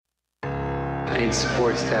I need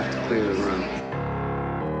support staff to clear the room.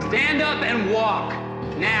 Stand up and walk,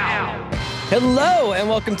 now. Hello and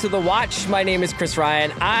welcome to The Watch. My name is Chris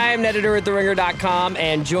Ryan. I'm an editor at TheRinger.com,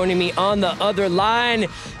 and joining me on the other line,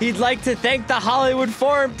 he'd like to thank the Hollywood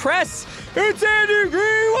Foreign Press. It's Andy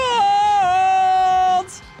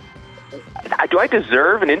Greenwald! Do I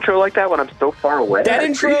deserve an intro like that when I'm so far away? That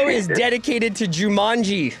intro is dedicated to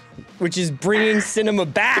Jumanji, which is bringing cinema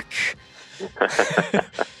back.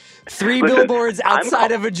 Three billboards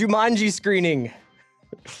outside of a Jumanji screening.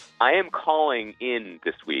 I am calling in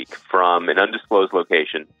this week from an undisclosed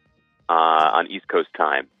location on East Coast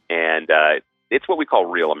time, and it's what we call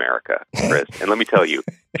real America, Chris. And let me tell you,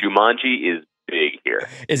 Jumanji is big here.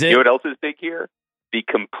 Is it? You know what else is big here? The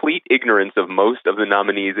complete ignorance of most of the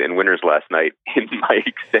nominees and winners last night in my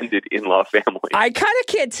extended in-law family. I kind of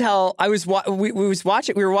can't tell. We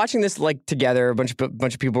were watching this like together. A bunch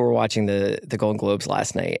of people were watching the Golden Globes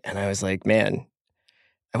last night, and I was like, man,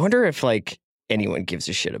 I wonder if like anyone gives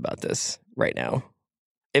a shit about this right now.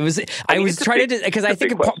 I was trying to, because I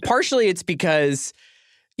think partially it's because,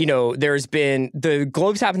 you know, there's been, the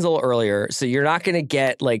Globes happens a little earlier, so you're not going to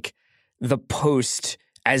get like the post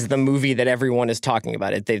as the movie that everyone is talking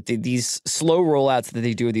about. These slow rollouts that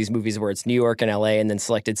they do with these movies where it's New York and LA and then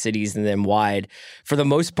selected cities and then wide. For the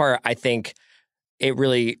most part, I think it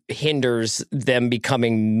really hinders them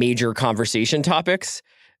becoming major conversation topics,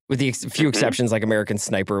 with the few exceptions, like American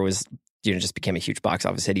Sniper was, you know, just became a huge box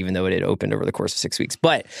office hit, even though it had opened over the course of 6 weeks.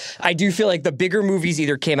 But I do feel like the bigger movies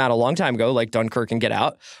either came out a long time ago, like Dunkirk and Get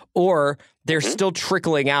Out, or they're still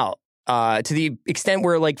trickling out to the extent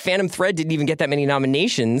where like Phantom Thread didn't even get that many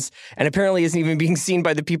nominations and apparently isn't even being seen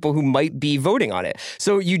by the people who might be voting on it.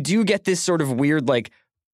 So you do get this sort of weird, like,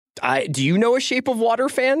 do you know a Shape of Water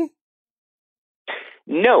fan?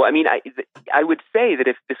 No, I mean, I would say that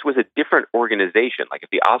if this was a different organization, like if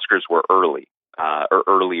the Oscars were early or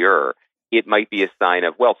earlier, it might be a sign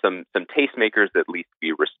of, well, some tastemakers that at least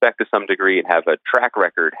we respect to some degree and have a track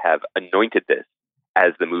record have anointed this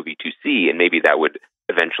as the movie to see, and maybe that would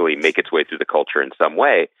eventually make its way through the culture in some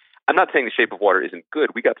way. I'm not saying The Shape of Water isn't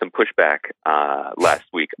good. We got some pushback last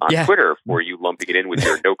week on Twitter for you lumping it in with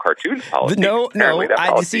your no cartoons policy. No.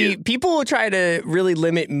 I see. People try to really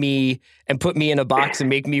limit me and put me in a box and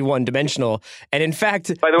make me one-dimensional. And in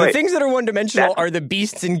fact, by the way, things that are one-dimensional are the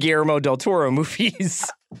Beasts and Guillermo del Toro movies.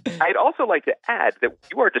 I'd also like to add that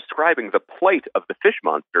you are describing the plight of the fish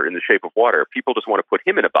monster in The Shape of Water. People just want to put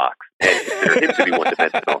him in a box and consider him to be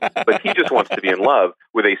one-dimensional, but he just wants to be in love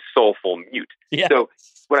with a soulful mute. Yeah. So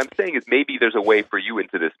what I'm saying is maybe there's a way for you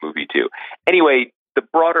into this movie too. Anyway, the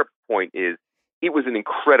broader point is it was an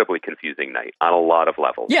incredibly confusing night on a lot of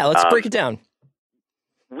levels. Yeah, let's break it down.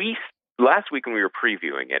 Last week when we were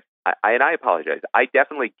previewing it, I apologize, I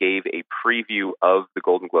definitely gave a preview of the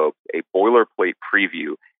Golden Globes, a boilerplate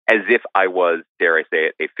preview, as if I was, dare I say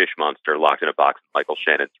it, a fish monster locked in a box in Michael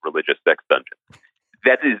Shannon's religious sex dungeon.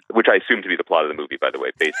 That is, which I assume to be the plot of the movie, by the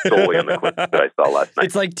way, based solely on the clips that I saw last night.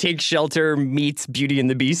 It's like Take Shelter meets Beauty and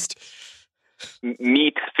the Beast.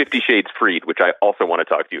 Meets 50 Shades Freed, which I also want to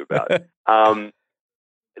talk to you about.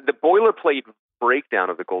 The boilerplate breakdown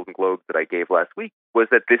of the Golden Globes that I gave last week was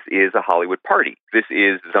that this is a Hollywood party. This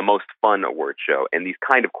is the most fun award show. And these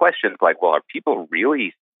kind of questions like, well, are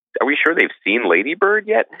we sure they've seen Lady Bird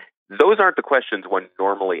yet? Those aren't the questions one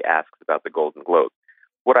normally asks about the Golden Globes.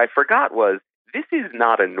 What I forgot was, this is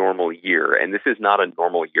not a normal year, and this is not a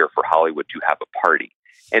normal year for Hollywood to have a party.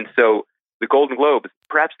 And so the Golden Globes,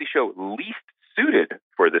 perhaps the show least suited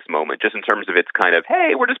for this moment, just in terms of its kind of,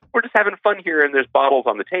 hey, we're just having fun here and there's bottles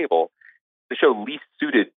on the table. The show least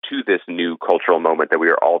suited to this new cultural moment that we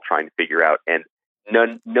are all trying to figure out, and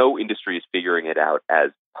no industry is figuring it out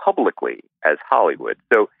as publicly as Hollywood.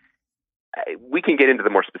 So we can get into the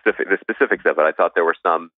specifics of it. I thought there were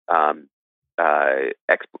some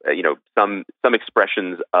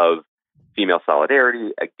expressions of female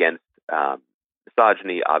solidarity against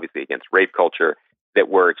misogyny, obviously against rape culture, that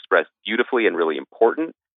were expressed beautifully and really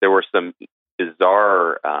important. There were some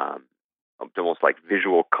bizarre, almost like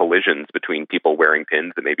visual collisions between people wearing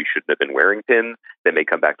pins that maybe shouldn't have been wearing pins that may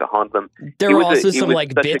come back to haunt them. There were also some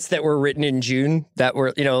like bits that were written in June that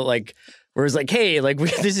were, you know, like, where it's like, hey, like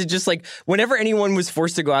this is just like, whenever anyone was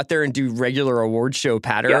forced to go out there and do regular award show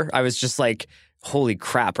patter, I was just like, holy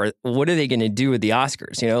crap, what are they going to do with the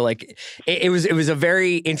Oscars? You know, like it was a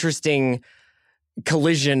very interesting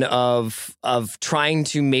collision of trying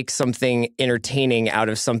to make something entertaining out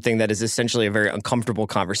of something that is essentially a very uncomfortable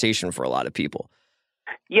conversation for a lot of people.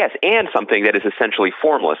 Yes, and something that is essentially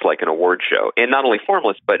formless, like an award show. And not only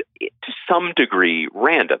formless, but to some degree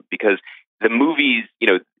random, because the movies, you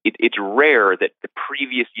know, it's rare that the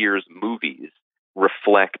previous year's movies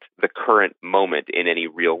reflect the current moment in any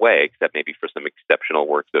real way, except maybe for some exceptional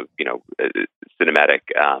works of, cinematic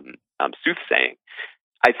soothsaying.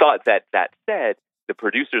 I thought that said, the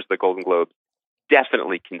producers of the Golden Globes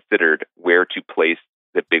definitely considered where to place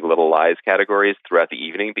the Big Little Lies categories throughout the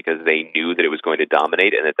evening, because they knew that it was going to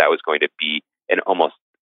dominate and that was going to be an almost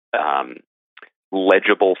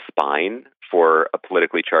legible spine for a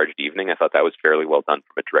politically charged evening. I thought that was fairly well done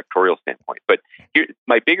from a directorial standpoint. But here,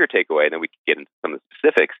 my bigger takeaway, and then we can get into some of the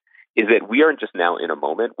specifics, is that we aren't just now in a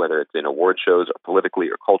moment, whether it's in award shows or politically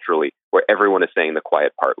or culturally, where everyone is saying the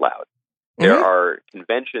quiet part loud. Mm-hmm. There are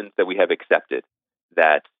conventions that we have accepted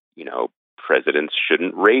that, presidents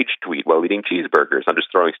shouldn't rage tweet while eating cheeseburgers. I'm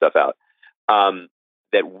just throwing stuff out.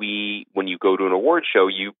 That when you go to an award show,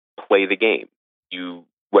 you play the game.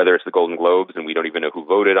 Whether it's the Golden Globes and we don't even know who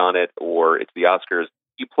voted on it, or it's the Oscars,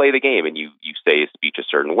 you play the game and you say a speech a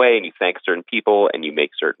certain way and you thank certain people and you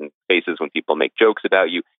make certain faces when people make jokes about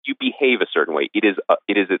you. You behave a certain way. It is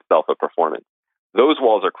itself a performance. Those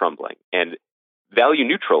walls are crumbling, and value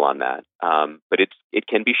neutral on that. But it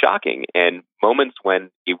can be shocking. And moments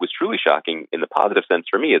when it was truly shocking in the positive sense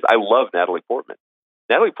for me is I love Natalie Portman.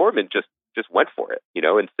 Natalie Portman just went for it,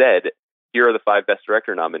 and said, here are the 5 Best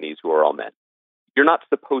Director nominees who are all men. You're not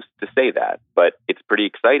supposed to say that, but it's pretty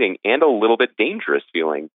exciting and a little bit dangerous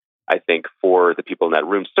feeling, I think, for the people in that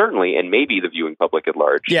room, certainly, and maybe the viewing public at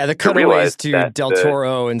large. Yeah, the cutaways to Del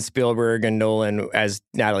Toro and Spielberg and Nolan, as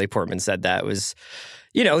Natalie Portman said, that was,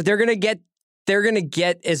 they're gonna get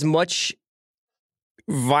as much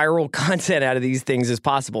viral content out of these things as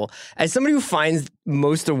possible. As somebody who finds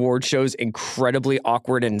most award shows incredibly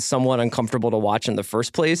awkward and somewhat uncomfortable to watch in the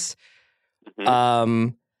first place,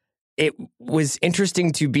 it was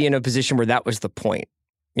interesting to be in a position where that was the point,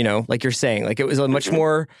 like you're saying, like it was a much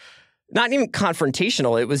more, not even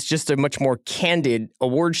confrontational. It was just a much more candid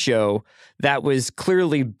award show that was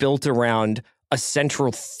clearly built around a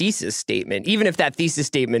central thesis statement, even if that thesis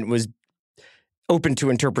statement was open to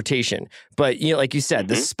interpretation. But, like you said,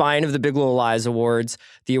 the spine of the Big Little Lies awards,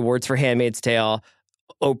 the awards for Handmaid's Tale,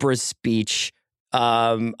 Oprah's speech.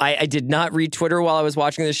 I did not read Twitter while I was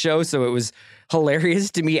watching this show, so it was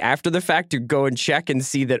hilarious to me after the fact to go and check and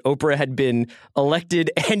see that Oprah had been elected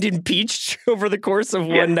and impeached over the course of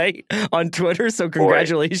one night on Twitter. So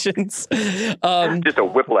congratulations. Just a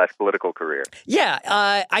whiplash political career. Yeah.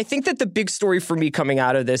 I think that the big story for me coming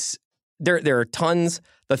out of this, there are tons.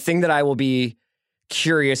 The thing that I will be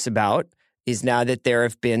curious about is, now that there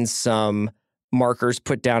have been some markers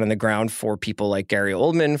put down in the ground for people like Gary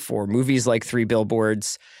Oldman, for movies like 3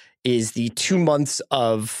 Billboards, is the 2 months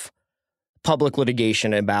of public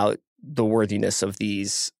litigation about the worthiness of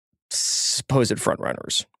these supposed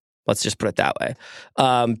frontrunners. Let's just put it that way.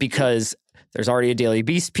 Because there's already a Daily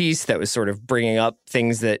Beast piece that was sort of bringing up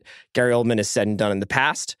things that Gary Oldman has said and done in the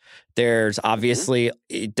past. There's obviously,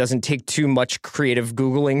 it doesn't take too much creative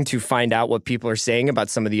Googling to find out what people are saying about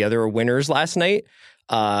some of the other winners last night.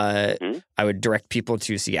 I would direct people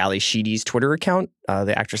to see Ali Sheedy's Twitter account,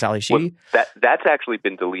 the actress Ali Sheedy. Well, that's actually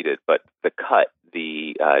been deleted, but The Cut,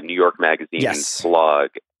 the New York Magazine blog,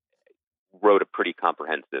 wrote a pretty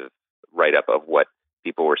comprehensive write-up of what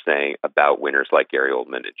people were saying about winners like Gary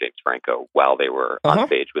Oldman and James Franco while they were on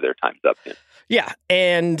stage with their Time's Up in. Yeah,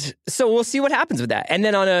 and so we'll see what happens with that. And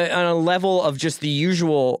then on a level of just the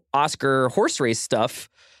usual Oscar horse race stuff,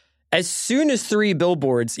 as soon as 3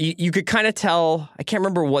 Billboards, you could kind of tell, I can't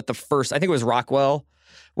remember what the first, I think it was Rockwell.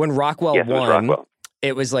 When Rockwell won,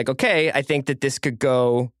 it was like, okay, I think that this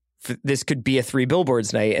could be a 3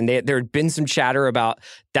 Billboards night. And there had been some chatter about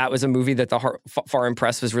that was a movie that the foreign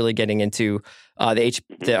press was really getting into.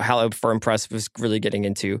 The Hollywood foreign press was really getting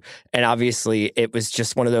into. And obviously it was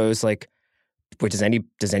just one of those like, does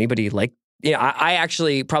anybody like, I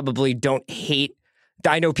actually probably don't hate,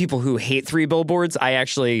 I know people who hate 3 Billboards.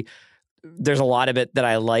 There's a lot of it that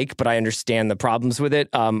I like, but I understand the problems with it.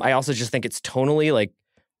 I also just think it's tonally like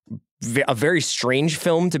a very strange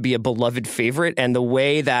film to be a beloved favorite. And the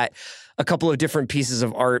way that a couple of different pieces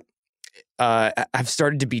of art have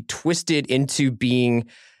started to be twisted into being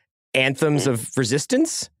anthems of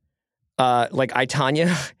resistance, like I,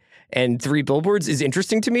 Tonya and 3 Billboards, is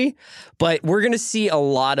interesting to me. But we're going to see a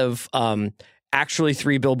lot of actually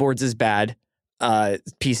 3 Billboards is bad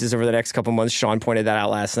pieces over the next couple months. Sean pointed that out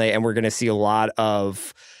last night, and we're going to see a lot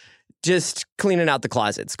of just cleaning out the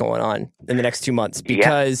closets going on in the next 2 months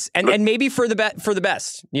because, and maybe for the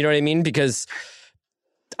best, you know what I mean? Because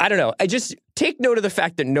I don't know. I just take note of the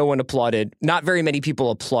fact that not very many people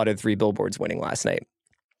applauded 3 Billboards winning last night.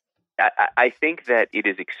 I think that it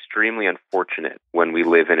is extremely unfortunate when we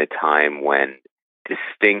live in a time when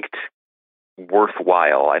distinct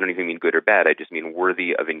worthwhile, I don't even mean good or bad, I just mean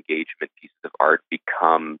worthy of engagement pieces of art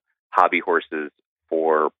become hobby horses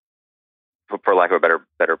for lack of a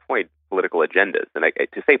better point, political agendas. And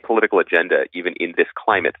to say political agenda, even in this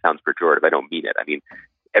climate, sounds pejorative. I don't mean it. I mean,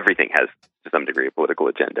 everything has, to some degree, a political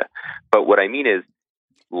agenda. But what I mean is,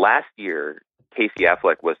 last year, Casey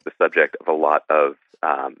Affleck was the subject of a lot of,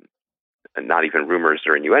 not even rumors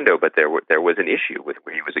or innuendo, but there was an issue with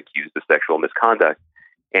where he was accused of sexual misconduct.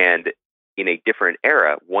 And in a different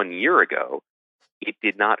era, 1 year ago, it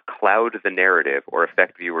did not cloud the narrative or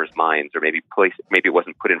affect viewers' minds, or maybe it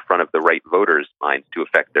wasn't put in front of the right voters' minds to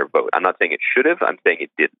affect their vote. I'm not saying it should have. I'm saying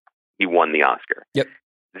it didn't. He won the Oscar. Yep.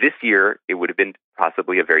 This year, it would have been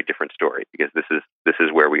possibly a very different story, because this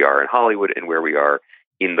is where we are in Hollywood and where we are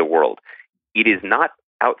in the world. It is not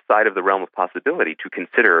outside of the realm of possibility to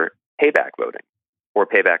consider payback voting or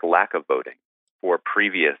payback lack of voting for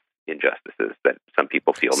previous injustices that some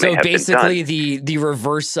people feel may have been done. So basically the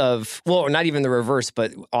reverse of, well, not even the reverse,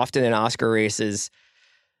 but often in Oscar races,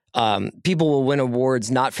 people will win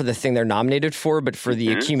awards not for the thing they're nominated for, but for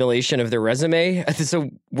the accumulation of their resume.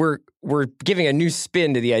 So we're giving a new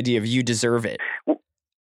spin to the idea of you deserve it.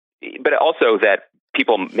 But also that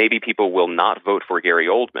people will not vote for Gary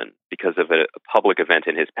Oldman because of a public event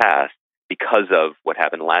in his past, because of what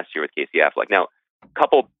happened last year with Casey Affleck. Now, a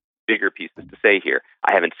couple bigger pieces to say here.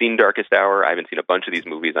 I haven't seen Darkest Hour. I haven't seen a bunch of these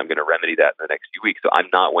movies. I'm going to remedy that in the next few weeks. So I'm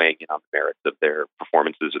not weighing in on the merits of their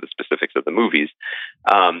performances or the specifics of the movies.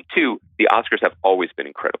 Two, the Oscars have always been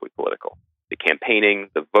incredibly political. The campaigning,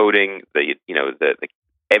 the voting, the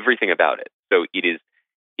everything about it. So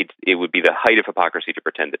it would be the height of hypocrisy to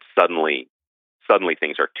pretend that suddenly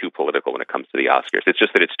things are too political when it comes to the Oscars. It's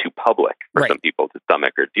just that it's too public for some people to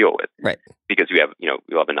stomach or deal with. Right. Because we have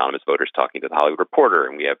anonymous voters talking to the Hollywood Reporter,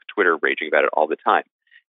 and we have Twitter raging about it all the time.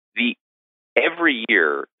 Every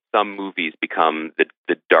year, some movies become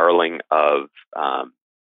the darling of,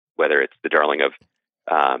 whether it's the darling of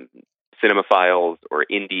cinemaphiles or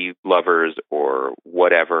indie lovers or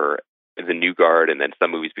whatever, the new guard, and then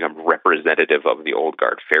some movies become representative of the old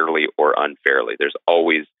guard, fairly or unfairly. There's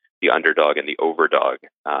always the underdog and the overdog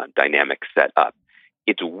dynamic set up.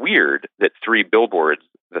 It's weird that Three Billboards,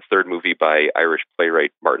 the third movie by Irish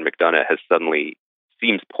playwright Martin McDonagh, has suddenly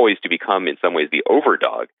seems poised to become in some ways the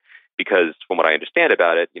overdog, because from what I understand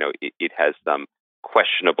about it, it has some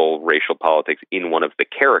questionable racial politics in one of the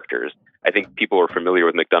characters. I think people who are familiar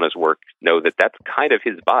with McDonagh's work know that that's kind of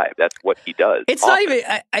his vibe. That's what he does. It's often.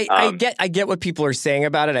 Not even. I get what people are saying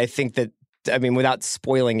about it. I think that, I mean, without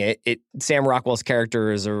spoiling it, Sam Rockwell's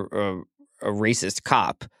character is a racist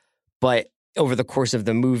cop, but over the course of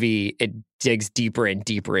the movie, it digs deeper and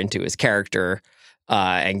deeper into his character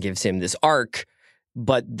and gives him this arc.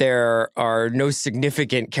 But there are no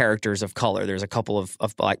significant characters of color. There's a couple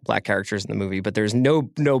of black characters in the movie, but there's no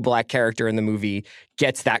black character in the movie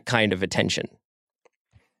gets that kind of attention.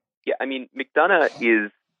 Yeah, I mean, McDonagh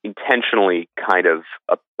is intentionally kind of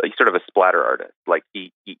sort of a splatter artist. Like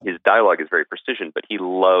his dialogue is very precision, but he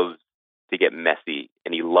loves to get messy,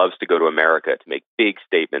 and he loves to go to America to make big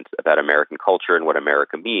statements about American culture and what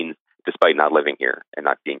America means, despite not living here and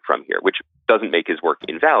not being from here, which doesn't make his work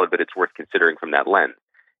invalid, but it's worth considering from that lens.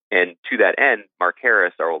 And to that end, Mark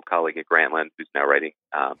Harris, our old colleague at Grantland, who's now writing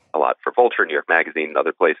a lot for Vulture, New York Magazine, and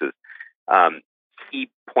other places, he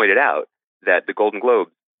pointed out that the Golden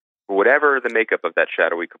Globes, whatever the makeup of that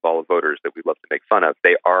shadowy cabal of voters that we love to make fun of,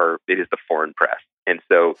 it is the foreign press. And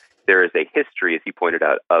so there is a history, as he pointed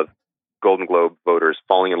out, of Golden Globe voters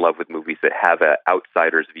falling in love with movies that have an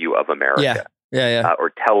outsider's view of America. Yeah.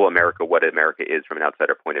 Or tell America what America is from an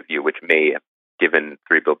outsider point of view, which may have given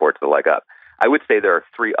Three Billboards the leg up. I would say there are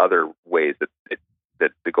three other ways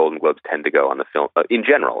that the Golden Globes tend to go on the film, in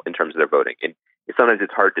general, in terms of their voting. And sometimes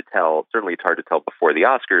it's hard to tell, certainly it's hard to tell before the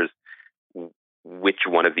Oscars, which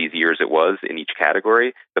one of these years it was in each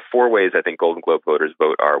category. The four ways I think Golden Globe voters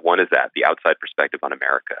vote are: one is that, the outside perspective on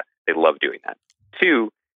America. They love doing that.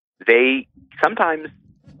 Two, they sometimes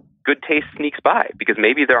good taste sneaks by, because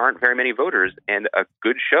maybe there aren't very many voters and a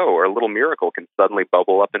good show or a little miracle can suddenly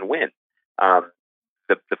bubble up and win.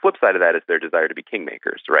 The flip side of that is their desire to be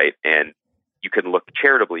kingmakers, right? And you can look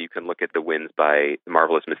charitably, you can look at the wins by The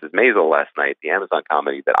Marvelous Mrs. Maisel last night, the Amazon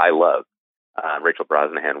comedy that I love. Rachel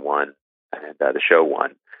Brosnahan won, and the show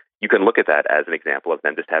won. You can look at that as an example of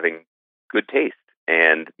them just having good taste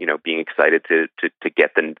and, being excited to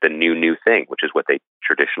get the new thing, which is what they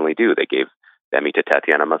traditionally do. They gave the Emmy to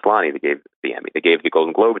Tatiana Maslany. They gave the Emmy. They gave the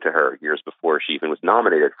Golden Globe to her years before she even was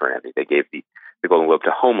nominated for an Emmy. They gave the Golden Globe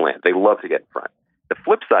to Homeland. They love to get in front. The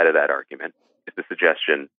flip side of that argument is the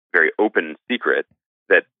suggestion, very open secret,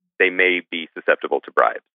 that they may be susceptible to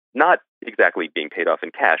bribes. not exactly being paid off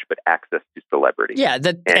in cash, but access to celebrity. Yeah,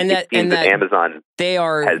 it seems that Amazon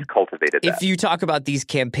has cultivated that. If you talk about these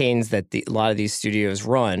campaigns that a lot of these studios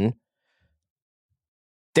run,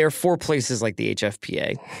 they're for places like the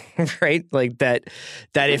HFPA, right? Like that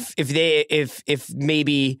if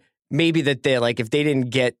maybe that they like if they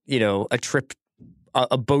didn't get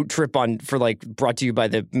a boat trip brought to you by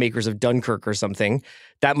the makers of Dunkirk or something,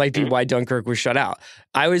 that might be why Dunkirk was shut out.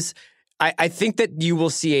 I think that you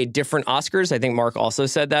will see a different Oscars. I think Mark also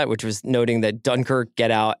said that, which was noting that Dunkirk,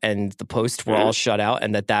 Get Out, and The Post were all shut out,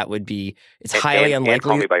 and that would be highly unlikely. And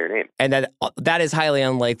Call Me by Your Name, and that is highly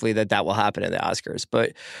unlikely that will happen in the Oscars.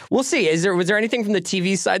 But we'll see. Was there anything from the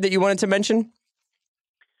TV side that you wanted to mention?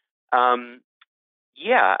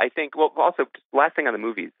 Yeah, I think. Well, also last thing on the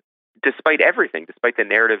movies. Despite everything, despite the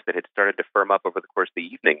narratives that had started to firm up over the course of the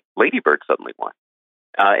evening, Lady Bird suddenly won,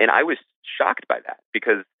 and I was shocked by that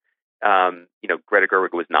because. Greta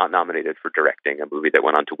Gerwig was not nominated for directing a movie that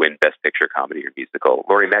went on to win Best Picture, Comedy, or Musical.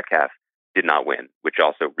 Laurie Metcalf did not win, which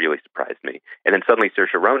also really surprised me. And then suddenly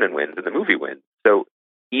Saoirse Ronan wins and the movie wins. So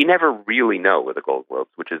you never really know with the Golden Globes,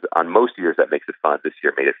 which is on most years that makes it fun. This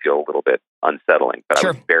year made it feel a little bit unsettling, but I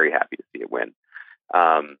was very happy to see it win.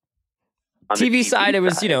 On TV side, it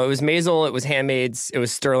was Maisel, it was Handmaids, it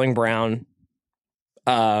was Sterling Brown.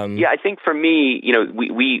 I think for me,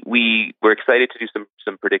 we were excited to do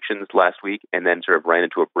some predictions last week and then sort of ran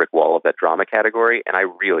into a brick wall of that drama category. And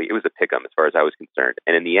it was a pick-em as far as I was concerned.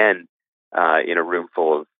 And in the end, in a room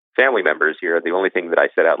full of family members here, the only thing that I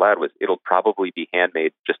said out loud was it'll probably be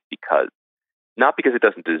Handmade just because. Not because it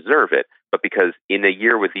doesn't deserve it, but because in a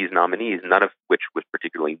year with these nominees, none of which was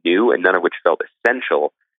particularly new and none of which felt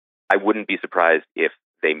essential, I wouldn't be surprised if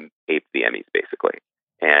they aped the Emmys, basically.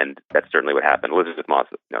 And that's certainly what happened. Elizabeth Moss,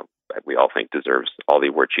 we all think deserves all the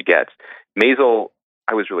awards she gets. Maisel,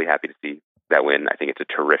 I was really happy to see that win. I think it's a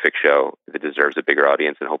terrific show that deserves a bigger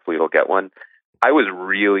audience, and hopefully it'll get one. I was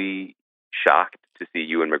really shocked to see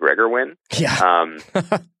Ewan McGregor win. Yeah.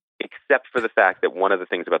 Except for the fact that one of the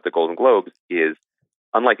things about the Golden Globes is,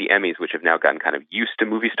 unlike the Emmys, which have now gotten kind of used to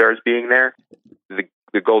movie stars being there,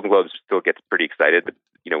 the Golden Globes still gets pretty excited. But,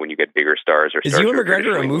 when you get bigger stars or is Ewan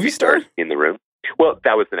McGregor a movie star in the room? Well,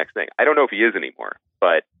 that was the next thing. I don't know if he is anymore,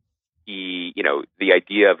 but he, the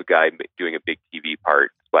idea of a guy doing a big TV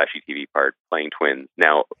part, splashy TV part, playing twins.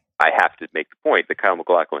 Now, I have to make the point that Kyle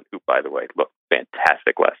MacLachlan, who, by the way, looked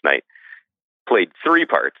fantastic last night, played 3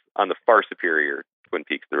 parts on the far superior Twin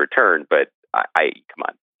Peaks: The Return. But I come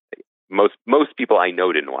on, most people I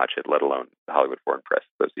know didn't watch it, let alone the Hollywood Foreign Press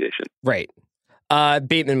Association. Right.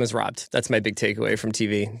 Bateman was robbed. That's my big takeaway from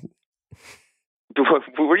TV.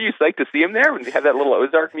 Were you psyched to see him there when they had that little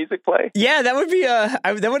Ozark music play? Yeah, that would be that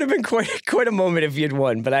would have been quite a moment if he had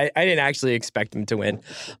won, but I didn't actually expect him to win.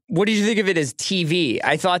 What did you think of it as TV?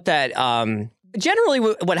 I thought that generally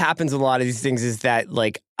what happens with a lot of these things is that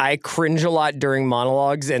I cringe a lot during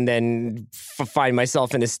monologues and then find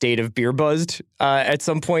myself in a state of beer buzzed at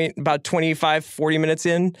some point about 25, 40 minutes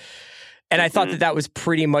in. And I thought that was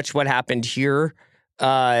pretty much what happened here.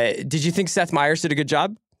 Did you think Seth Meyers did a good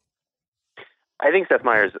job? I think Seth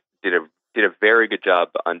Meyers did a very good job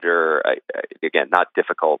under, again, not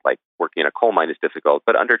difficult, like working in a coal mine is difficult,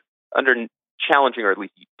 but under challenging or at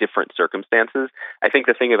least different circumstances. I think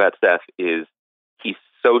the thing about Seth is he's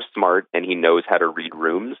so smart and he knows how to read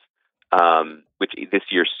rooms, which this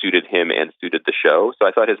year suited him and suited the show. So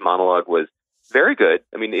I thought his monologue was very good.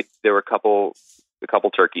 I mean, there were a couple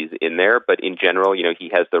turkeys in there, but in general, he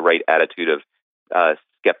has the right attitude of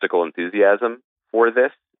skeptical enthusiasm for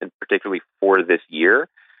this, and particularly for this year.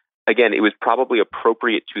 Again, it was probably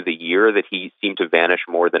appropriate to the year that he seemed to vanish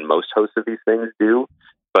more than most hosts of these things do,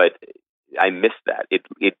 but I missed that.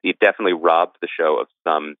 It definitely robbed the show of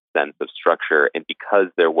some sense of structure, and because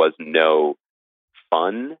there was no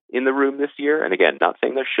fun in the room this year, and again, not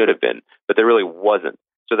saying there should have been, but there really wasn't.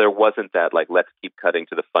 So there wasn't that, let's keep cutting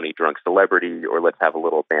to the funny drunk celebrity, or let's have a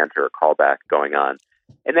little banter or callback going on.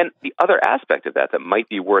 And then the other aspect of that might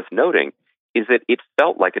be worth noting is that it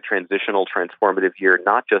felt like a transitional, transformative year,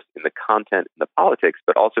 not just in the content and the politics,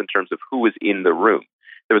 but also in terms of who was in the room.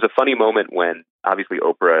 There was a funny moment when, obviously,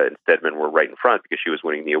 Oprah and Stedman were right in front because she was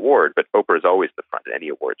winning the award, but Oprah is always the front at any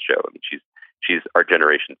awards show. I mean, she's our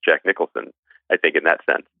generation's Jack Nicholson, I think, in that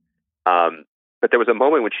sense. But there was a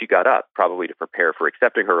moment when she got up, probably to prepare for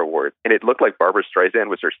accepting her award, and it looked like Barbara Streisand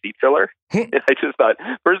was her seat filler. And I just thought,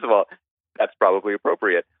 first of all, that's probably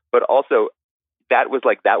appropriate, but also that was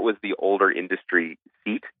the older industry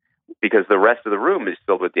seat, because the rest of the room is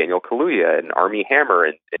filled with Daniel Kaluuya and Armie Hammer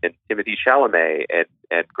and Timothée Chalamet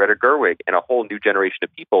and Greta Gerwig and a whole new generation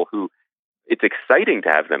of people who it's exciting to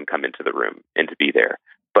have them come into the room and to be there.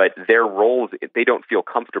 but their roles, they don't feel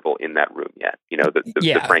comfortable in that room yet. You know,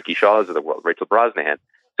 the Frankie Shaws of the world, Rachel Brosnahan.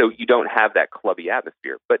 So you don't have that clubby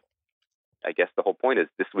atmosphere. But I guess the whole point is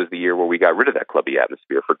this was the year where we got rid of that clubby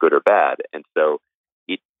atmosphere for good or bad. And so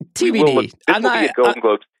TBD. Golden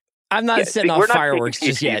Globes. I'm not setting off fireworks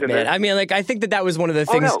just yet, man. I mean, like, I think that was one of the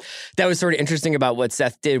things that was sort of interesting about what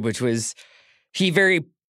Seth did, which was he very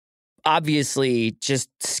obviously just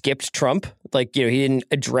skipped Trump. Like, you know, he didn't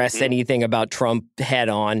address anything about Trump head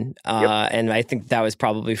on. And I think that was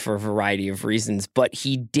probably for a variety of reasons. But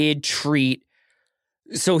he did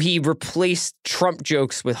so he replaced Trump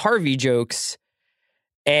jokes with Harvey jokes.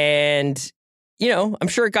 And, you know, I'm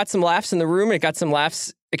sure it got some laughs in the room. And it got some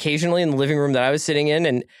laughs occasionally in the living room that I was sitting in.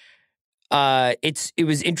 And it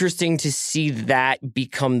was interesting to see that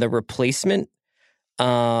become the replacement.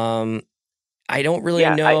 I don't really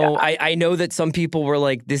know. I know that some people were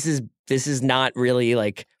like, this is not really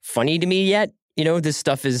like funny to me yet. You know, this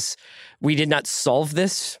stuff we did not solve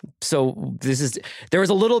this. So there was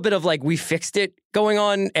a little bit of like, we fixed it going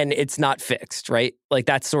on and it's not fixed, right? Like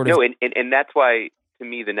that's sort of. No, and that's why to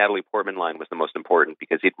me, the Natalie Portman line was the most important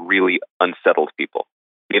because it really unsettled people.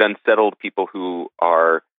 It unsettled people who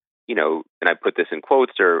are, you know, and I put this in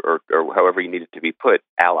quotes or however you need it to be put,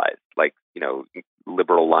 allies, like, you know,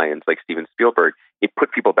 liberal lions like Steven Spielberg. It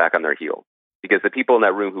put people back on their heels because the people in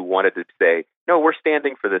that room who wanted to say, no, we're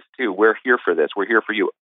standing for this too. We're here for this. We're here for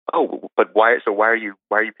you. Oh, but why? So why are you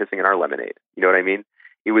pissing in our lemonade? You know what I mean?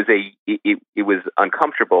 It was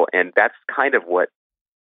uncomfortable, and that's kind of what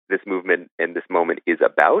this movement and this moment is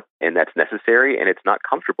about, and that's necessary, and it's not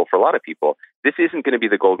comfortable for a lot of people. This isn't going to be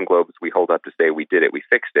the Golden Globes we hold up to say we did it, we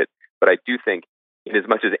fixed it. But I do think, in as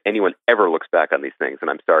much as anyone ever looks back on these things, and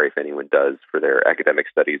I'm sorry if anyone does for their academic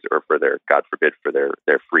studies or for their, God forbid, for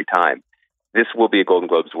their free time, this will be a Golden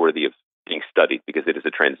Globes worthy of being studied because it is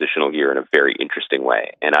a transitional year in a very interesting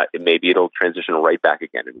way. And maybe it'll transition right back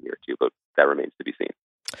again in a year or two, but that remains to be seen.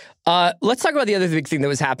 Let's talk about the other big thing that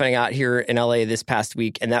was happening out here in LA this past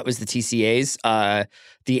week, and that was the TCAs,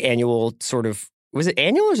 the annual sort of, was it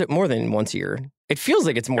annual or is it more than once a year? It feels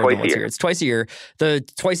like it's more than once a year. It's twice a year. The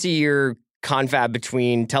twice a year confab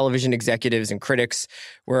between television executives and critics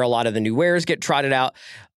where a lot of the new wares get trotted out.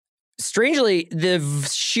 Strangely, the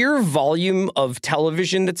sheer volume of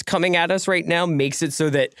television that's coming at us right now makes it so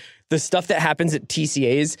that the stuff that happens at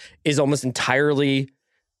TCAs is almost entirely,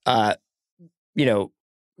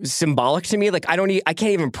 symbolic to me. Like I can't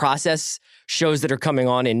even process shows that are coming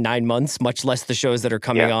on in 9 months, much less the shows that are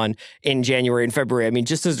coming on in January and February. I mean,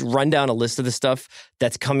 just to run down a list of the stuff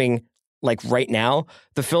that's coming like right now: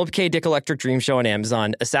 the Philip K. Dick Electric Dream Show on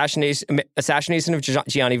Amazon, Assassination of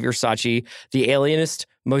Gianni Versace, The Alienist,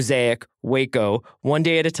 Mosaic, Waco, One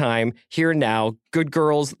Day at a Time, Here and Now, Good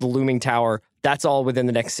Girls, The Looming Tower. That's all within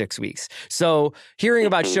the next 6 weeks. So hearing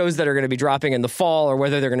about shows that are going to be dropping in the fall, or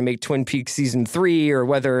whether they're going to make Twin Peaks season 3, or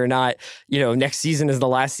whether or not, next season is the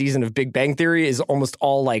last season of Big Bang Theory, is almost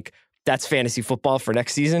all like, that's fantasy football for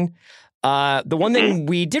next season. The one thing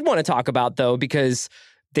we did want to talk about, though, because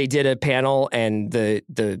they did a panel and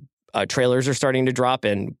the trailers are starting to drop,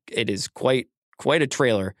 and it is quite a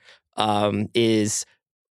trailer, is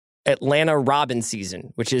Atlanta Robin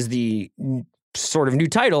season, which is the sort of new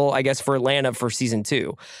title, I guess, for Atlanta for season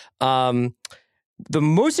 2. The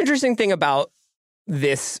most interesting thing about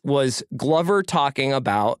this was Glover talking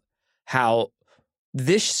about how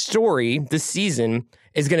this story, this season,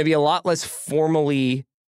 is going to be a lot less formally,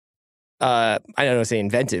 I don't know, say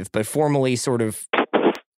inventive, but formally sort of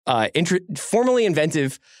formally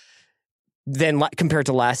inventive than compared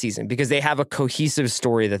to last season, because they have a cohesive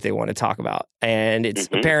story that they want to talk about. And it's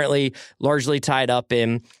apparently largely tied up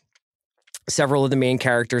in several of the main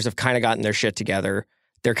characters have kind of gotten their shit together.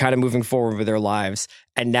 They're kind of moving forward with their lives.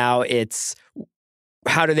 And now it's,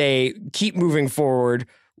 how do they keep moving forward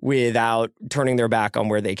without turning their back on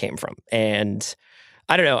where they came from? And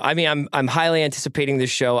I don't know. I mean, I'm highly anticipating this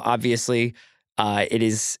show. Obviously, it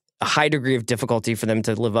is a high degree of difficulty for them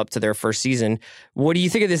to live up to their first season. What do you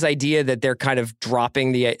think of this idea that they're kind of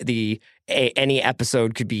dropping any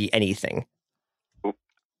episode could be anything?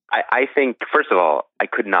 I think, first of all, I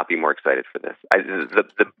could not be more excited for this.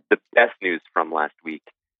 The best news from last week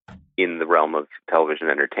in the realm of television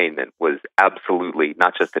entertainment was absolutely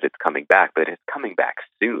not just that it's coming back, but it's coming back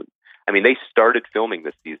soon. I mean, they started filming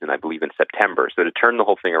this season, I believe, in September. So to turn the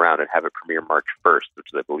whole thing around and have it premiere March 1st, which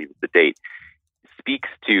I believe is the date, speaks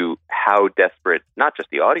to how desperate not just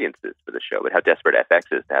the audience is for the show, but how desperate FX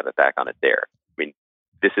is to have it back on its air. I mean,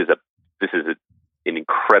 this is an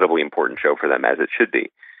incredibly important show for them, as it should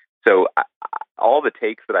be. So all the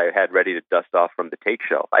takes that I had ready to dust off from the take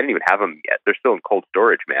shelf, I didn't even have them yet. They're still in cold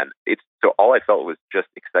storage, man. So all I felt was just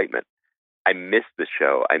excitement. I missed the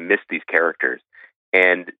show. I missed these characters.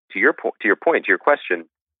 And to your question,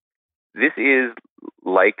 this is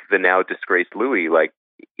like the now disgraced Louis. Like,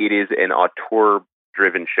 it is an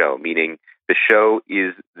auteur-driven show, meaning the show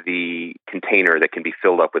is the container that can be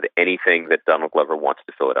filled up with anything that Donald Glover wants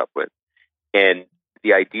to fill it up with. And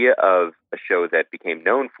the idea of a show that became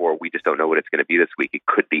known for, we just don't know what it's going to be this week. It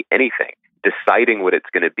could be anything. Deciding what it's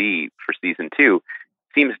going to be for season 2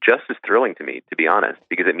 seems just as thrilling to me, to be honest,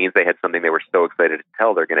 because it means they had something they were so excited to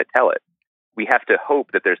tell, they're going to tell it. We have to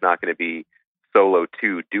hope that there's not going to be Solo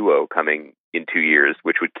 2 Duo coming in 2 years,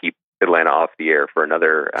 which would keep Atlanta off the air for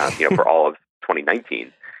another, for all of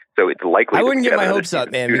 2019. So it's likely. I wouldn't get my hopes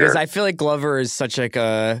up, man, because I feel like Glover is such like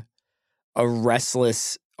a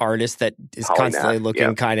restless artist that is constantly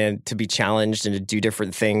looking kind of to be challenged and to do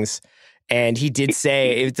different things. And he did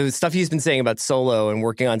say the stuff he's been saying about Solo and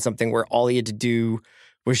working on something where all he had to do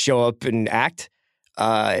was show up and act.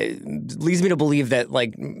 Leads me to believe that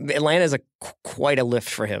like Atlanta is quite a lift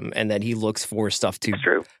for him, and that he looks for stuff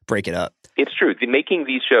to break it up. It's true. Making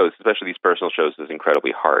these shows, especially these personal shows, is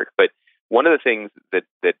incredibly hard. But one of the things that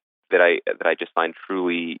I just find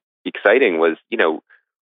truly exciting was, I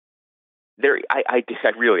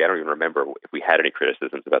don't even remember if we had any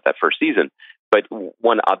criticisms about that first season. But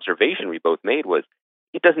one observation we both made was,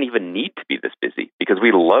 it doesn't even need to be this busy, because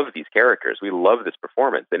we love these characters. We love this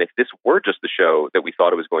performance. And if this were just the show that we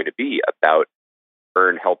thought it was going to be about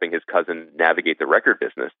Ern helping his cousin navigate the record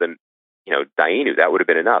business, then, Dainu, that would have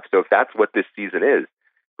been enough. So if that's what this season is,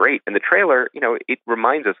 great. And the trailer, it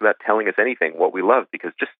reminds us, without telling us anything, what we love,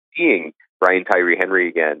 because just seeing Brian Tyree Henry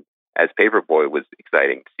again as Paperboy was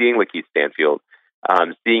exciting. Seeing Lakeith Stanfield,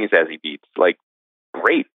 seeing Zazie Beetz, like,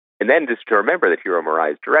 great. And then just to remember that Hiro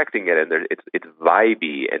Murai is directing it, and it's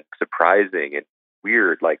vibey and surprising and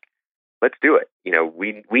weird. Like, let's do it.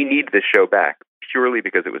 We need this show back, purely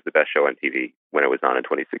because it was the best show on TV when it was on in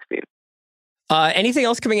 2016. Anything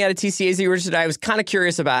else coming out of TCAs that you were interested in? I was kind of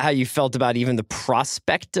curious about how you felt about even the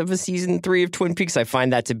prospect of a season 3 of Twin Peaks. I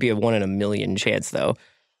find that to be a 1 in a million chance, though.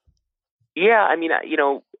 Yeah, I mean,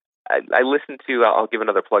 I listened to, I'll give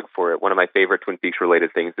another plug for it. One of my favorite Twin Peaks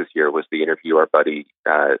related things this year was the interview our buddy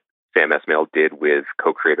Sam Esmail did with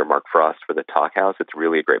co-creator Mark Frost for the Talk House. It's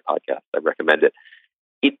really a great podcast. I recommend it.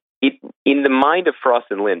 It in the mind of Frost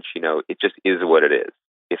and Lynch, it just is what it is.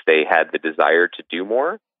 If they had the desire to do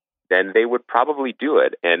more, then they would probably do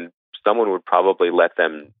it, and someone would probably let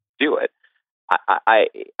them do it.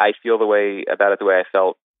 I feel the way about it the way I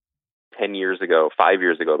felt 10 years ago, 5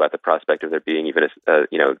 years ago, about the prospect of there being even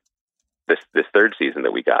this third season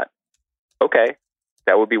that we got. Okay,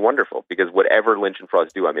 that would be wonderful, because whatever Lynch and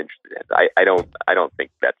Frost do, I'm interested in. I don't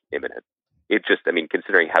think that's imminent. It just,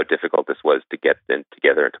 considering how difficult this was to get them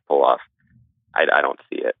together and to pull off, I don't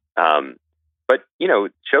see it. But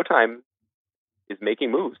Showtime is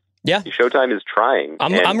making moves. Yeah, Showtime is trying.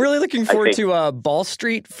 I'm really looking forward to Ball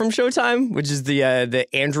Street from Showtime, which is the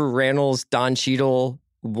Andrew Rannells, Don Cheadle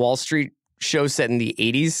Wall Street show set in the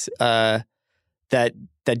 80s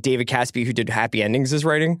that David Caspi, who did Happy Endings, is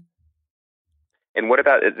writing. And what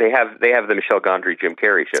about, they have the Michel Gondry, Jim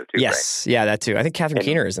Carrey show too, yes, right? Yeah, that too. I think Catherine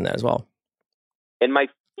Keener is in that as well. And my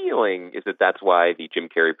feeling is that that's why the Jim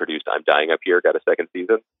Carrey produced I'm Dying Up Here got a second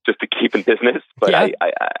season, just to keep in business. But yeah.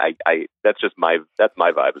 I that's just my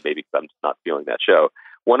vibe, maybe because I'm just not feeling that show.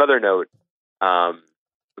 One other note,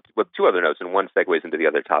 with two other notes, and one segues into the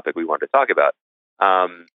other topic we wanted to talk about.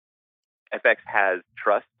 FX has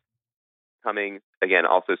Trust coming again,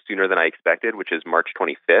 also sooner than I expected, which is March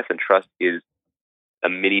 25th. And Trust is a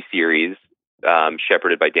miniseries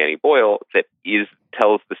shepherded by Danny Boyle that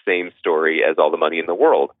tells the same story as All the Money in the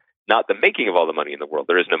World. Not the making of All the Money in the World.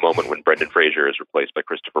 There isn't a moment when Brendan Fraser is replaced by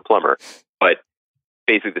Christopher Plummer, but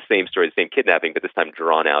basically the same story, the same kidnapping, but this time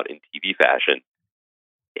drawn out in TV fashion.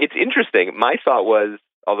 It's interesting. My thought was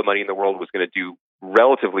All the Money in the World was going to do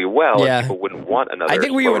relatively well, and people wouldn't want another. I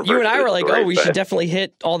think you and I were like, we should definitely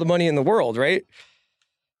hit All the Money in the World, right?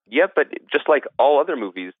 Yeah, but just like all other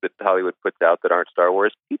movies that Hollywood puts out that aren't Star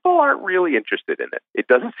Wars, people aren't really interested in it. It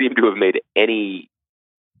doesn't seem to have made any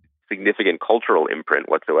significant cultural imprint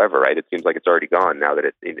whatsoever, right? It seems like it's already gone now that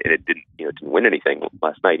it didn't win anything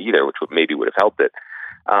last night either, which maybe would have helped it.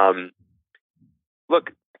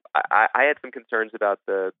 Look, I had some concerns about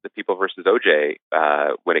the People versus OJ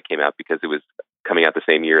when it came out, because it was coming out the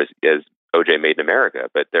same year as OJ Made in America,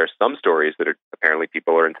 but there are some stories that apparently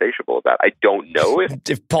people are insatiable about. I don't know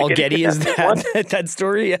if Paul Getty is that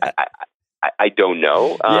story. Yeah. I don't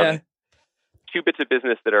know. two bits of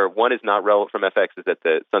business that are, one is not relevant from FX, is that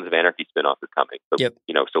the Sons of Anarchy spinoff is coming. So, Yep.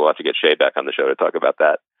 So we'll have to get Shay back on the show to talk about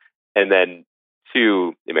that. And then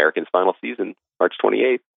two, American's final season, March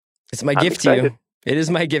 28th. It's my gift to you. It is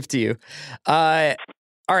my gift to you. All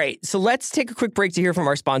right, so let's take a quick break to hear from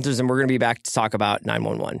our sponsors, and we're going to be back to talk about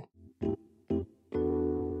 911.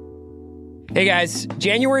 Hey guys,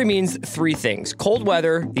 January means three things: cold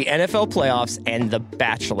weather, the NFL playoffs, and The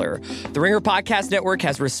Bachelor. The Ringer Podcast Network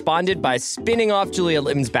has responded by spinning off Juliet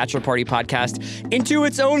Litman's Bachelor Party podcast into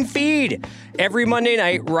its own feed. Every Monday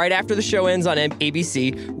night, right after the show ends on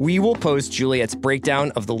ABC, we will post Juliet's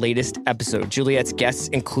breakdown of the latest episode. Juliet's guests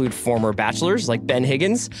include former bachelors like Ben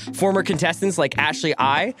Higgins, former contestants like Ashley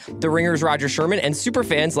I, The Ringer's Roger Sherman, and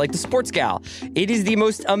superfans like the Sports Gal. It is the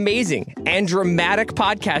most amazing and dramatic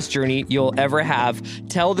podcast journey you'll ever have.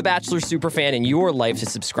 Tell the Bachelor superfan in your life to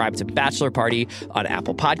subscribe to Bachelor Party on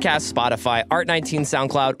Apple Podcasts, Spotify, Art19,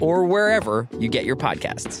 SoundCloud, or wherever you get your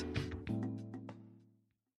podcasts.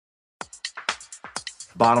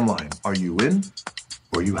 Bottom line, are you in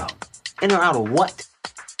or are you out? In or out of what?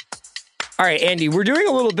 All right, Andy, we're doing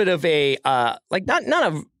a little bit of a, not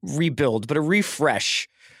a rebuild, but a refresh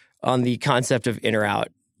on the concept of in or out.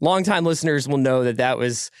 Longtime listeners will know that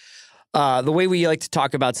was the way we like to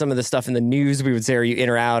talk about some of the stuff in the news. We would say, are you in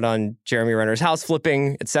or out on Jeremy Renner's house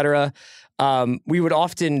flipping, et cetera. We would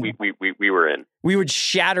often... We were in. We would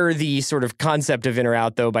shatter the sort of concept of in or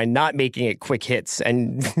out, though, by not making it quick hits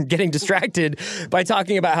and getting distracted by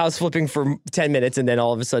talking about house flipping for 10 minutes, and then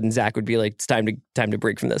all of a sudden Zach would be like, it's time to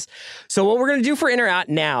break from this. So what we're going to do for in or out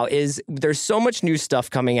now is there's so much new stuff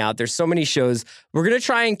coming out. There's so many shows. We're going to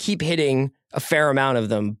try and keep hitting a fair amount of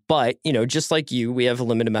them, but just like you, we have a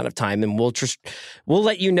limited amount of time, and we'll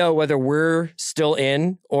let you know whether we're still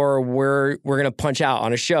in or we're going to punch out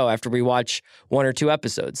on a show after we watch one or two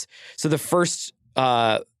episodes. So the first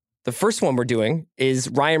one we're doing is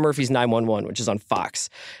Ryan Murphy's 911, which is on Fox,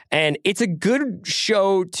 and it's a good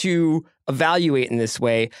show to evaluate in this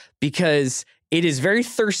way because it is very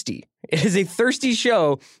thirsty. It is a thirsty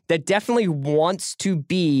show that definitely wants to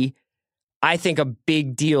be, I think, a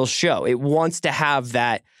big deal show. It wants to have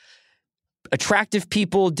that attractive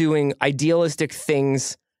people doing idealistic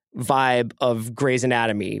things vibe of Grey's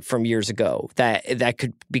Anatomy from years ago. That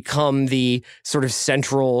could become the sort of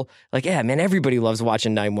central, like, yeah, man, everybody loves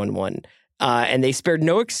watching 911. And they spared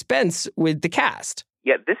no expense with the cast.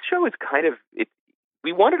 Yeah, this show is kind of,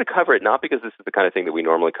 we wanted to cover it not because this is the kind of thing that we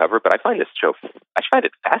normally cover, but I find it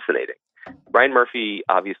fascinating. Ryan Murphy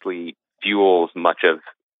obviously fuels much of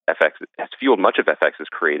FX's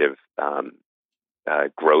creative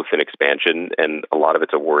growth and expansion, and a lot of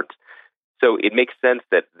its awards. So it makes sense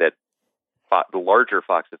that the larger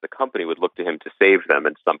Fox as the company would look to him to save them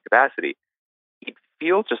in some capacity. It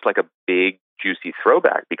feels just like a big, juicy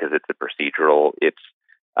throwback because it's a procedural.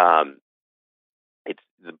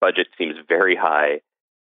 The budget seems very high,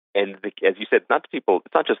 and as you said, it's not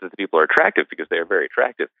just that the people are attractive because they are very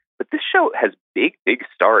attractive, but this show has big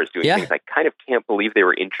stars doing things I kind of can't believe they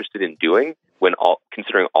were interested in doing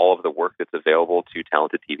considering all of the work that's available to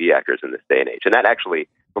talented TV actors in this day and age. And that actually,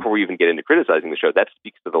 before we even get into criticizing the show, that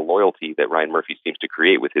speaks to the loyalty that Ryan Murphy seems to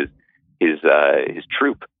create with his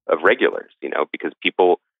troupe of regulars, because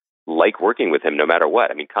people like working with him no matter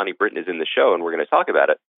what. I mean, Connie Britton is in the show, and we're going to talk about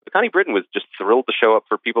it. But Connie Britton was just thrilled to show up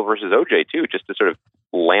for People versus OJ, too, just to sort of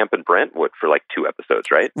lamp in Brentwood for like 2 episodes,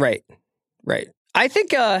 right? Right. I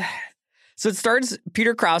think, so it stars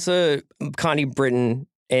Peter Krause, Connie Britton,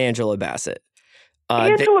 and Angela Bassett.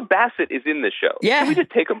 Angela Bassett is in this show. Yeah. Can we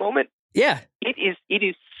just take a moment? Yeah. It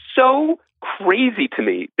is so crazy to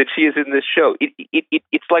me that she is in this show.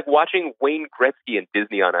 It's like watching Wayne Gretzky and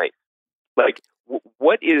Disney on Ice. Like,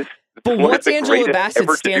 what is... But what's Angela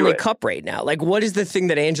Bassett's Stanley Cup right now? Like, what is the thing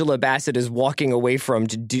that Angela Bassett is walking away from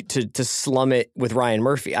to slum it with Ryan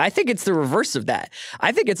Murphy? I think it's the reverse of that.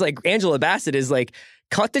 I think it's like Angela Bassett is like,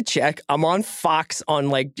 cut the check. I'm on Fox on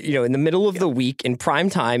in the middle of the week in prime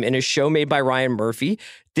time in a show made by Ryan Murphy.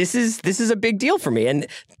 This is a big deal for me. And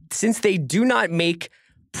since they do not make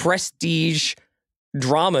prestige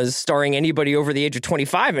dramas starring anybody over the age of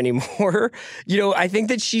 25 anymore, I think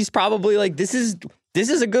that she's probably like, this is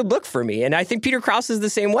a good look for me. And I think Peter Krause is the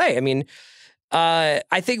same way. I mean,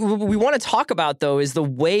 I think what we want to talk about, though, is the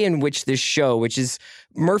way in which this show, which is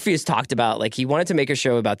Murphy has talked about, like he wanted to make a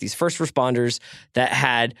show about these first responders that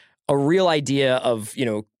had a real idea of,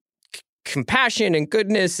 compassion and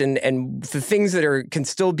goodness and the things that can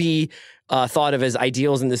still be thought of as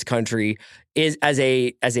ideals in this country is as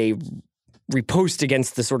a repost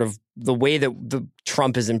against the sort of the way that the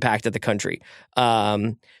Trump has impacted the country.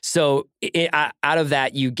 So out of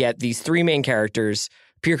that, you get these 3 main characters,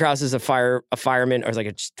 Peter Krause is a fireman, or like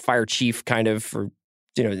a fire chief kind of, for,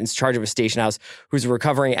 in charge of a station house, who's a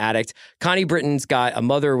recovering addict. Connie Britton's got a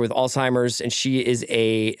mother with Alzheimer's, and she is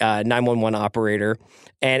a 911 operator.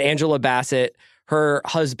 And Angela Bassett, her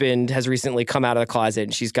husband, has recently come out of the closet,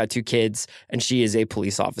 and she's got 2 kids, and she is a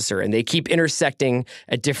police officer. And they keep intersecting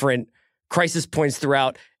at different crisis points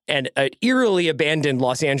throughout an eerily abandoned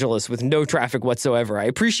Los Angeles with no traffic whatsoever. I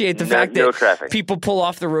appreciate the fact that people pull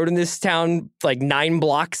off the road in this town like 9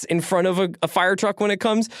 blocks in front of a fire truck when it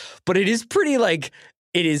comes, but it is pretty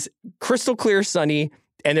it is crystal clear sunny,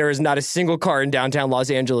 and there is not a single car in downtown Los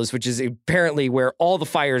Angeles, which is apparently where all the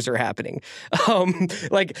fires are happening. It's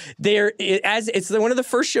one of the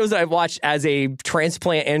first shows that I've watched as a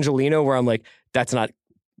transplant Angelino, where I'm like,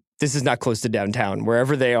 this is not close to downtown.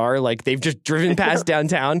 Wherever they are, like, they've just driven past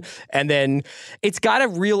downtown, and then it's got a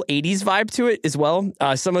real 80s vibe to it as well.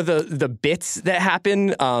 Some of the bits that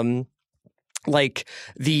happen, like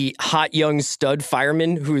the hot young stud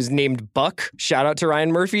fireman who is named Buck, shout out to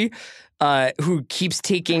Ryan Murphy, who keeps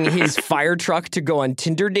taking his fire truck to go on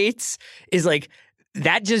Tinder dates, is like,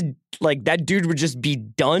 that dude would just be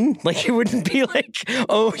done. Like, it wouldn't be like,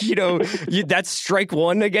 oh, that's strike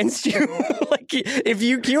one against you.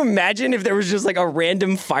 Can you imagine if there was just like a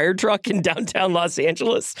random fire truck in downtown Los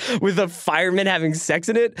Angeles with a fireman having sex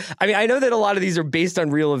in it? I mean, I know that a lot of these are based on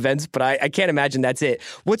real events, but I can't imagine that's it.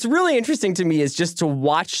 What's really interesting to me is just to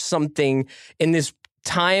watch something in this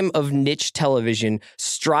time of niche television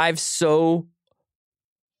strive so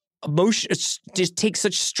just take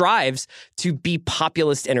such strives to be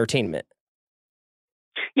populist entertainment.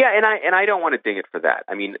 Yeah, and I don't want to ding it for that.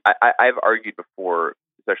 I mean, I've argued before,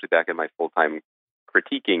 especially back in my full-time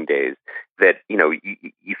critiquing days, that,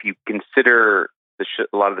 if you consider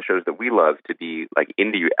a lot of the shows that we love to be like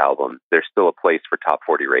indie albums, there's still a place for top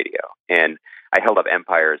 40 radio. And I held up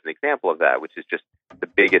Empire as an example of that, which is just the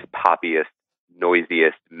biggest, poppiest,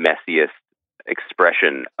 noisiest, messiest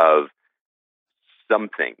expression of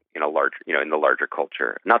something in in the larger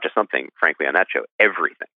culture. Not just something, frankly, on that show,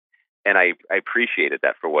 everything. And I appreciated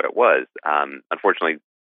that for what it was. Unfortunately,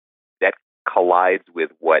 that collides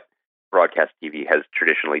with what broadcast TV has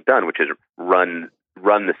traditionally done, which is run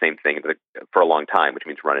the same thing for a long time, which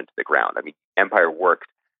means run into the ground. I mean, Empire worked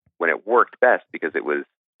when it worked best because it was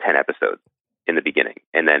 10 episodes in the beginning,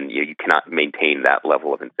 and then you cannot maintain that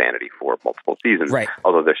level of insanity for multiple seasons, right?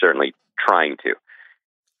 Although they're certainly trying to.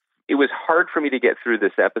 It was hard for me to get through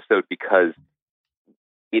this episode because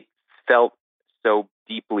it felt so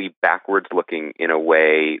deeply backwards looking in a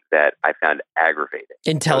way that I found aggravating.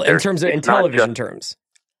 In television terms.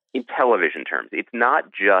 In television terms, it's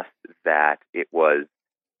not just that it was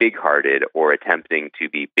big-hearted or attempting to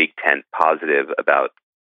be big tent positive about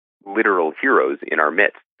literal heroes in our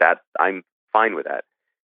midst. That I'm fine with that.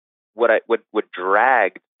 What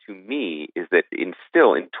dragged to me is that in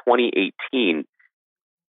 2018,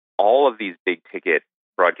 all of these big ticket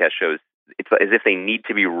broadcast shows, it's as if they need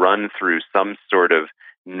to be run through some sort of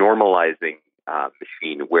normalizing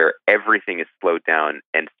machine where everything is slowed down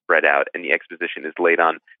and spread out, and the exposition is laid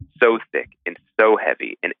on so thick and so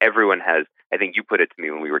heavy. And everyone has, I think you put it to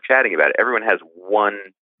me when we were chatting about it, everyone has one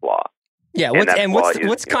flaw. Yeah.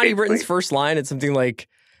 What's Connie Britton's first line? It's something like,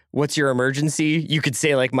 "What's your emergency?" You could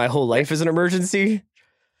say like, "My whole life is an emergency."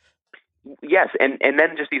 Yes, and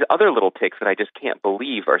then just these other little ticks that I just can't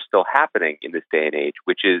believe are still happening in this day and age,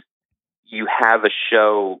 which is you have a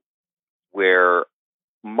show where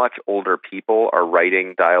much older people are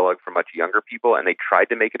writing dialogue for much younger people, and they tried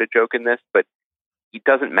to make it a joke in this, but it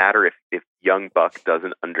doesn't matter if young Buck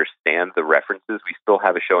doesn't understand the references. We still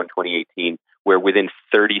have a show in 2018 where within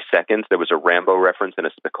 30 seconds there was a Rambo reference and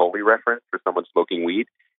a Spicoli reference for someone smoking weed.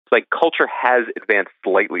 It's like culture has advanced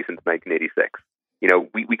slightly since 1986.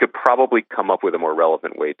 We could probably come up with a more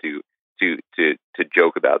relevant way to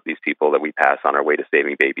joke about these people that we pass on our way to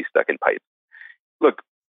saving babies stuck in pipes. Look,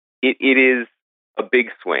 it is a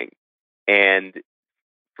big swing. And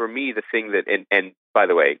for me, the thing that, and by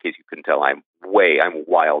the way, in case you couldn't tell, I'm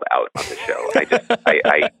wild out on the show.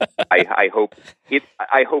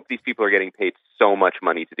 I hope these people are getting paid so much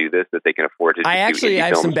money to do this that they can afford to. I have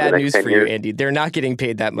some bad news for you, Andy. They're not getting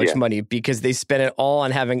paid that much money because they spent it all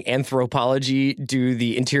on having Anthropology do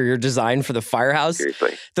the interior design for the firehouse.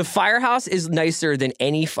 Seriously. The firehouse is nicer than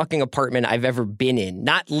any fucking apartment I've ever been in.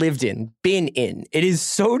 Not lived in, been in. It is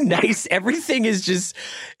so nice. Everything is just,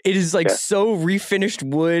 it is like so refinished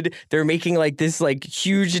wood. They're making like this like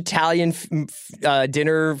huge Italian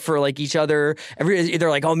dinner for like each other. They're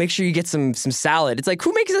like, oh, make sure you get some salad. It's like,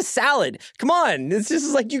 who makes a salad? Come on. It's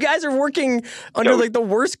just like you guys are working under like the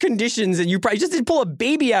worst conditions, and you probably just didn't pull a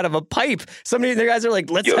baby out of a pipe. Some of the guys are like,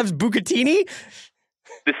 let's have bucatini.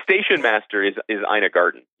 the station master is Ina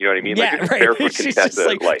Garten. You know what I mean? Yeah, like, right. Barefoot She's Contessa,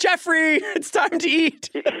 just like, Jeffrey, it's time to eat.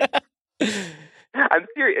 I'm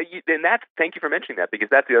serious. And thank you for mentioning that, because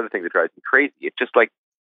that's the other thing that drives me crazy. It's just like,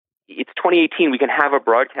 it's 2018. We can have a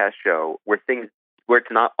broadcast show where it's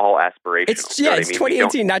not all aspirational. It's you know what it's I mean?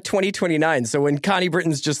 2018, not 2029. So when Connie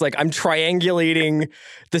Britton's just like, I'm triangulating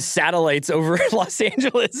the satellites over Los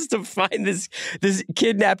Angeles to find this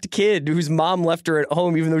kidnapped kid whose mom left her at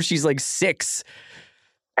home, even though she's like 6.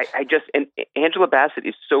 And Angela Bassett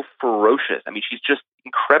is so ferocious. I mean, she's just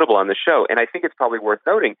incredible on the show. And I think it's probably worth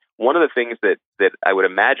noting, one of the things that I would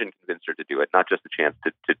imagine convinced her to do it, not just a chance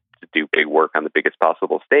to do big work on the biggest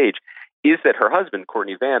possible stage, is that her husband,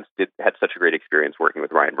 Courtney Vance, had such a great experience working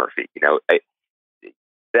with Ryan Murphy. You know,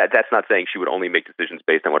 that's not saying she would only make decisions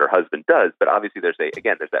based on what her husband does, but obviously there's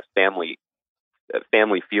that family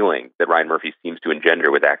feeling that Ryan Murphy seems to engender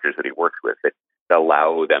with actors that he works with that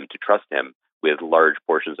allow them to trust him with large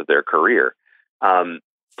portions of their career.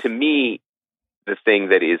 To me, the thing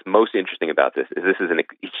that is most interesting about this is a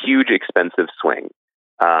huge, expensive swing.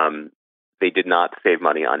 They did not save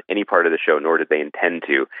money on any part of the show, nor did they intend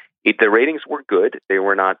to. The ratings were good. They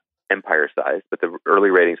were not Empire-sized, but the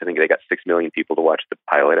early ratings, I think they got 6 million people to watch the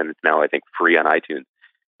pilot, and it's now, I think, free on iTunes.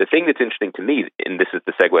 The thing that's interesting to me, and this is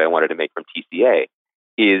the segue I wanted to make from TCA,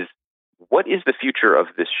 is what is the future of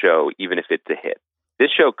this show, even if it's a hit?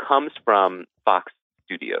 This show comes from Fox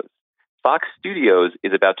Studios. Fox Studios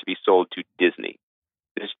is about to be sold to Disney.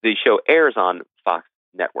 The show airs on Fox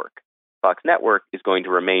Network. Fox Network is going to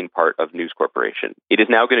remain part of News Corporation. It is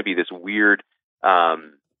now going to be this weird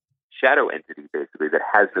shadow entity, basically, that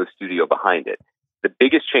has no studio behind it. The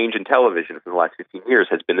biggest change in television for the last 15 years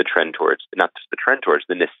has been the trend towards, not just the trend towards,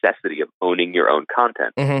 the necessity of owning your own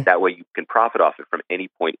content. Mm-hmm. That way you can profit off it from any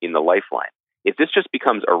point in the lifeline. If this just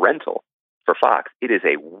becomes a rental for Fox, it is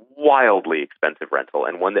a wildly expensive rental,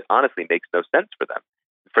 and one that honestly makes no sense for them.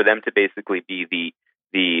 For them to basically be the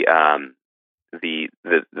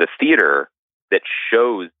theater that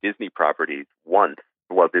shows Disney properties once,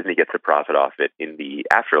 while Disney gets a profit off it in the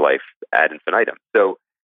afterlife ad infinitum. So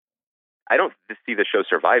I don't see the show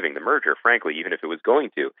surviving the merger, frankly, even if it was going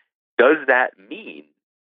to. Does that mean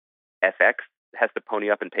FX has to pony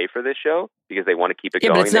up and pay for this show because they want to keep it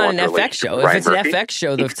going? Yeah, but it's not an FX show. If it's an FX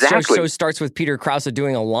show, the show starts with Peter Krause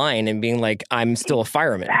doing a line and being like, I'm still a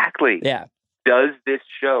fireman. Exactly. Yeah. Does this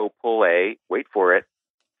show pull wait for it,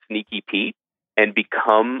 Sneaky Pete, and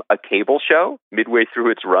become a cable show midway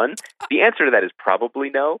through its run? The answer to that is probably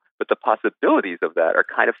no, but the possibilities of that are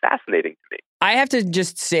kind of fascinating to me. I have to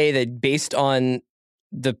just say that based on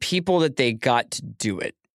the people that they got to do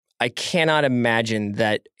it, I cannot imagine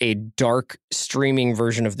that a dark streaming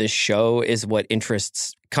version of this show is what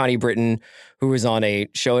interests Connie Britton, who was on a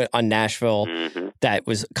show on Nashville that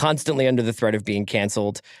was constantly under the threat of being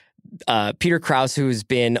canceled. Peter Krause, who's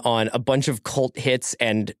been on a bunch of cult hits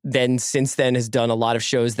and then since then has done a lot of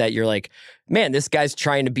shows that you're like, man, this guy's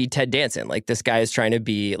trying to be Ted Danson. Like, this guy is trying to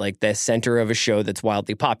be like the center of a show that's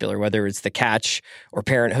wildly popular, whether it's The Catch or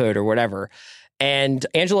Parenthood or whatever. And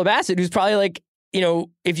Angela Bassett, who's probably like, you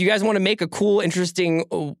know, if you guys want to make a cool, interesting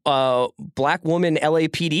black woman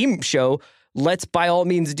LAPD show, let's by all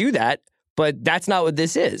means do that. But that's not what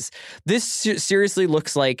this is. This seriously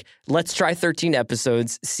looks like, let's try 13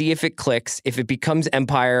 episodes, see if it clicks. If it becomes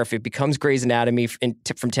Empire, if it becomes Grey's Anatomy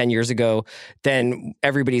from 10 years ago, then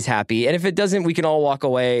everybody's happy. And if it doesn't, we can all walk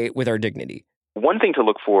away with our dignity. One thing to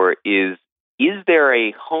look for is there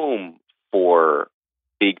a home for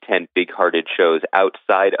Big Tent, big-hearted shows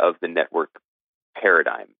outside of the network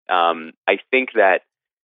paradigm? I think that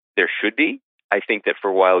there should be. I think that for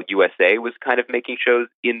a while, USA was kind of making shows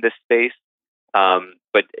in this space.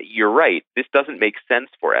 But you're right. This doesn't make sense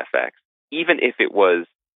for FX. Even if it was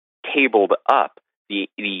cabled up, the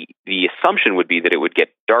assumption would be that it would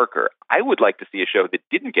get darker. I would like to see a show that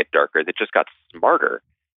didn't get darker, that just got smarter.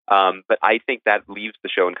 But I think that leaves the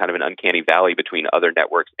show in kind of an uncanny valley between other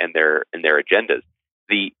networks and their agendas.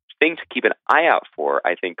 The thing to keep an eye out for,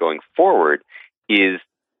 I think, going forward is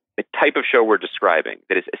the type of show we're describing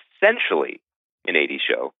that is essentially an 80s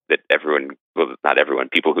show that everyone, well, not everyone,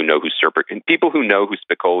 people who know who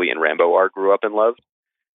Spicoli and Rambo are grew up and loved.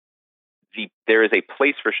 There is a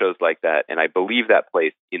place for shows like that, and I believe that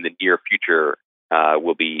place in the near future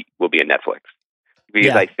will be a Netflix,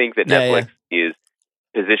 because I think that Netflix is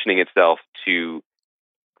positioning itself to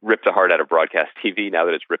rip the heart out of broadcast TV now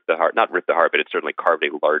that it's not ripped the heart, but it's certainly carved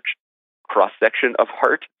a large cross section of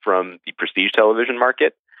heart from the prestige television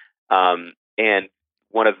market. And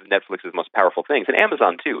one of Netflix's most powerful things, and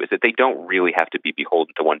Amazon too, is that they don't really have to be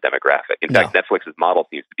beholden to one demographic. In fact, Netflix's model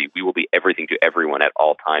seems to be, we will be everything to everyone at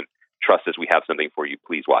all times, trust us, we have something for you.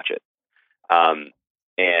 Please watch it.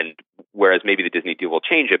 And whereas maybe the Disney deal will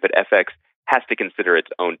change it, but FX has to consider its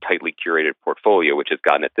own tightly curated portfolio, which has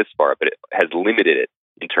gotten it this far, but it has limited it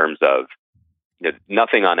in terms of,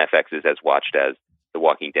 nothing on FX is as watched as The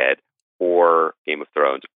Walking Dead or Game of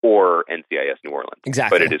Thrones or NCIS New Orleans.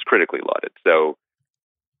 Exactly. But it is critically lauded. So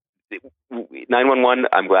 911,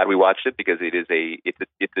 I'm glad we watched it because it's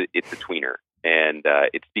a tweener, and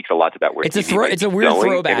it speaks a lot about where it's a weird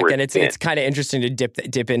throwback, and it's kind of interesting to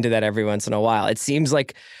dip into that every once in a while. It seems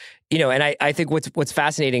like, and I think what's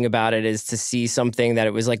fascinating about it is to see something that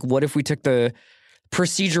it was like, what if we took the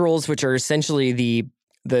procedurals, which are essentially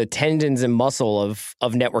the tendons and muscle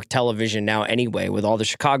of network television now anyway, with all the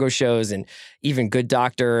Chicago shows, and even Good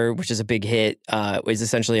Doctor, which is a big hit, is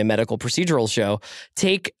essentially a medical procedural show.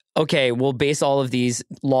 We'll base all of these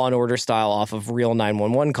Law and Order style off of real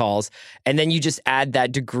 911 calls, and then you just add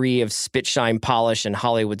that degree of spit, shine, polish, and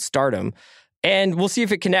Hollywood stardom, and we'll see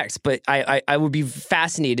if it connects. But I would be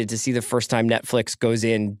fascinated to see the first time Netflix goes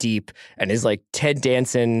in deep and is like Ted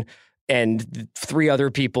Danson and 3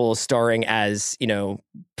 other people starring as,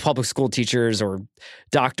 public school teachers or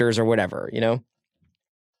doctors or whatever,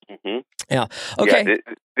 Mm-hmm. Yeah. Okay.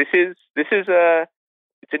 Yeah, this is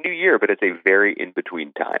it's a new year, but it's a very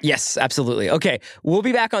in-between time. Yes, absolutely. Okay. We'll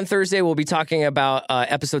be back on Thursday. We'll be talking about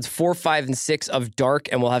episodes 4, 5, and 6 of Dark,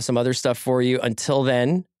 and we'll have some other stuff for you. Until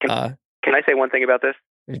then. Can I say one thing about this?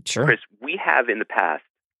 Sure. Chris, we have in the past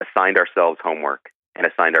assigned ourselves homework and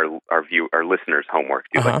assigned our listeners homework,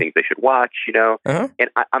 like things they should watch, And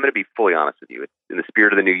I'm going to be fully honest with you. It's in the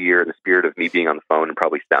spirit of the new year, in the spirit of me being on the phone and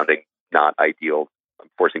probably sounding not ideal. I'm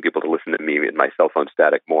forcing people to listen to me and my cell phone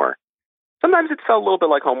static more. Sometimes it felt a little bit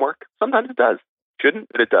like homework. Sometimes it does. Shouldn't,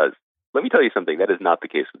 but it does. Let me tell you something. That is not the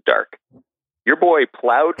case with Dark. Your boy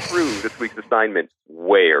plowed through this week's assignment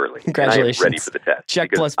way early. Congratulations. And I am ready for the test. Check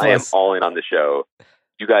because plus. I am all in on the show.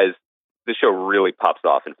 You guys, the show really pops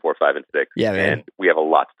off in 4, 5, and 6. Yeah, man. And we have a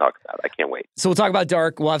lot to talk about. I can't wait. So we'll talk about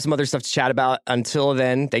Dark. We'll have some other stuff to chat about. Until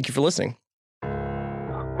then, thank you for listening.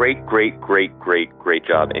 Great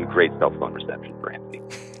job and great cell phone reception for Anthony.